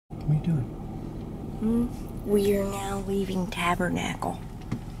doing? We are now leaving Tabernacle.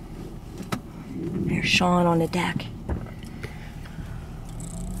 There's Sean on the deck. I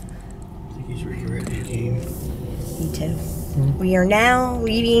think he's ready to wreck the game. Me too. We are now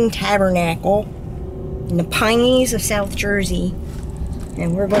leaving Tabernacle in the Pineys of South Jersey.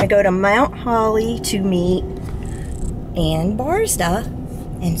 And we're going to go to Mount Holly to meet Ann Barsda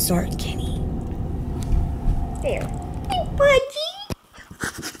and Sark Kenny. There. Hey, buddy.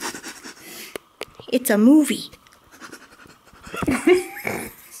 It's a movie.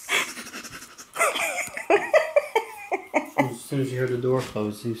 As soon as you heard the door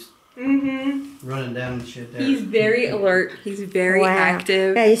close, he's running down the shit there. He's very alert. He's very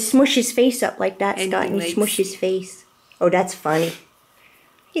active. Yeah, he smush his face up like that, And Scott, he and he likes- smush his face. Oh, that's funny.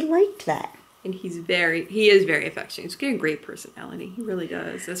 He liked that. And he is very affectionate. He's got a great personality. He really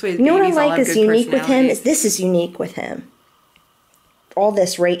does. That's why his You know what I babies all like have is good unique with him? personalities. Is this is unique with him. All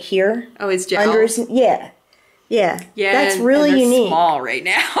this right here. Oh, his gel. Under his, yeah. Yeah, That's and really they're unique. small right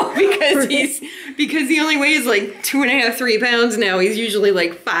now because he only weighs like 2.5, 3 pounds now. He's usually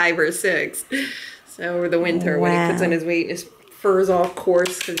like 5 or 6. So over the winter when he puts on his weight, his fur's all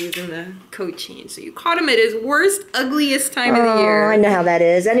coarse because he's in the coat change. So you caught him at his worst, ugliest time of the year. I know how that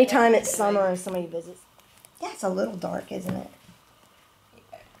is. Anytime it's summer and somebody visits. Yeah, it's a little dark, isn't it?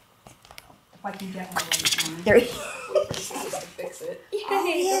 If I can get my light on. There. Fix it.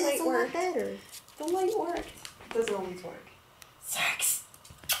 Oh, yeah, that's a lot better. The light worked. It doesn't always work. Sex.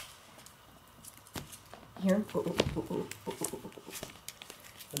 Here.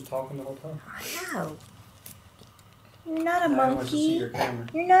 Been talking the whole time. I know. You're not a I want to see monkey. your camera.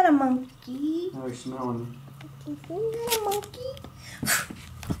 You're not a monkey. Oh, he's smelling You're not a monkey.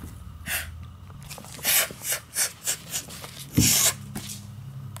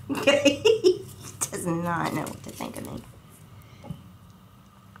 He does not know what to think of me.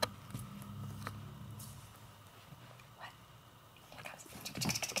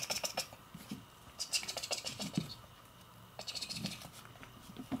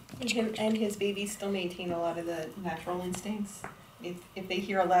 Him and his babies still maintain a lot of the natural instincts. If they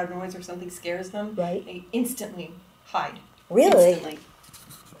hear a loud noise or something scares them, they instantly hide. Really? Instantly.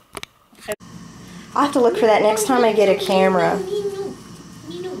 I'll have to look for that next time I get a camera.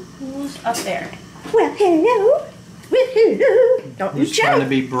 Up there. Well, hello. Well, hello. Don't you He's trying to jump.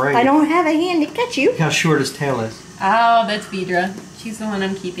 be brave. I don't have a hand to catch you. Look how short his tail is. Oh, that's Vidra. She's the one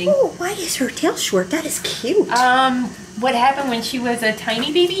I'm keeping. Oh, why is her tail short? That is cute. What happened when she was a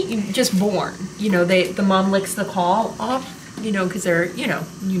tiny baby? Just born. You know, the mom licks the caul off. You know, because they're you know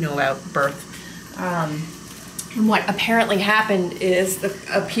about birth. And what apparently happened is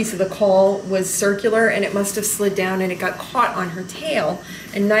a piece of the caul was circular and it must have slid down and it got caught on her tail.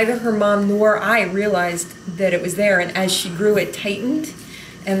 And neither her mom nor I realized that it was there. And as she grew, it tightened.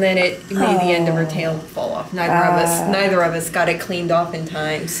 And then it made the end of her tail fall off. Neither of us got it cleaned off in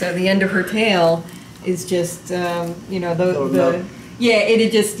time. So the end of her tail is just, it had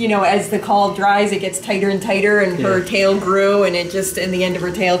just, as the caul dries, it gets tighter and tighter, and her tail grew, and and the end of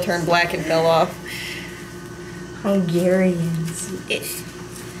her tail turned black and fell off. Hungarians.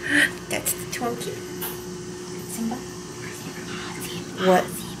 That's the Twinkie. Simba. What?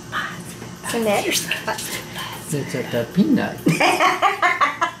 What's the matter, Scott? It's at the peanut.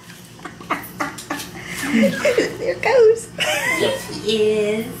 There it goes.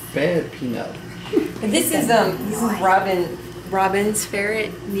 Is Bad peanut. this is Robin's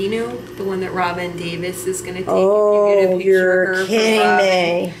ferret, Nino, the one that Robin Davis is going to take. Oh, if you get a picture you're of her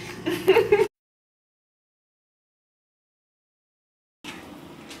kidding me.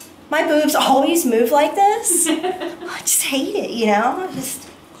 My boobs always move like this. I just hate it,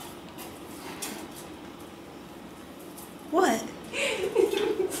 What?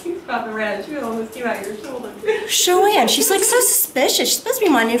 She's popping around. She almost came out your shoulder. Joanne, she's like so suspicious. She's supposed to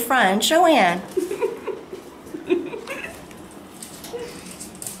be my new friend, Joanne.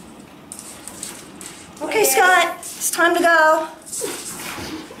 Okay, Scott, it's time to go.